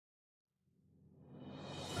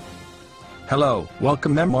Hello,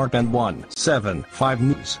 welcome EP.5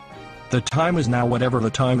 News. The time is now whatever the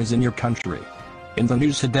time is in your country. In the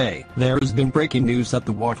news today, there has been breaking news that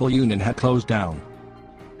the Waffle Union had closed down.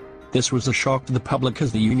 This was a shock to the public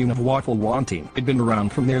as the Union of Waffle Wanting had been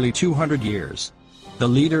around for nearly 200 years. The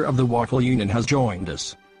leader of the Waffle Union has joined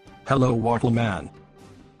us. Hello Waffle Man.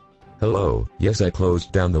 Hello, yes, I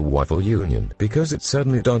closed down the Waffle Union because it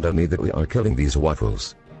suddenly dawned on me that we are killing these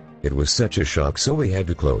waffles. It was such a shock, so we had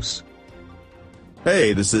to close.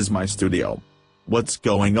 Hey, this is my studio. What's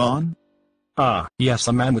going on? Ah, yes,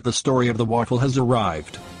 the man with the story of the waffle has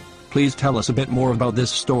arrived. Please tell us a bit more about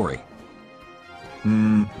this story.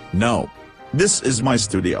 No. This is my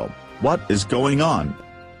studio. What is going on?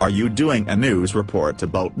 Are you doing a news report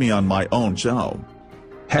about me on my own show?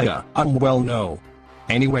 Hey, no.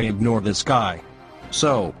 Anyway, ignore this guy.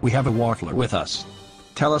 So, we have a waffler with us.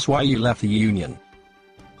 Tell us why you left the union.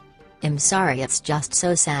 I'm sorry, it's just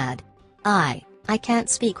so sad. I can't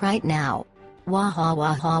speak right now. Waha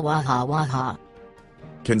waha waha waha.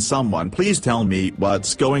 Can someone please tell me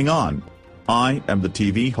what's going on? I am the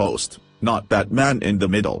TV host, not that man in the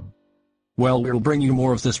middle. Well, we'll bring you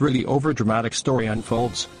more as this really overdramatic story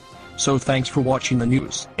unfolds. So thanks for watching the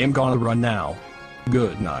news. I'm gonna run now.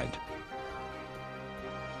 Good night.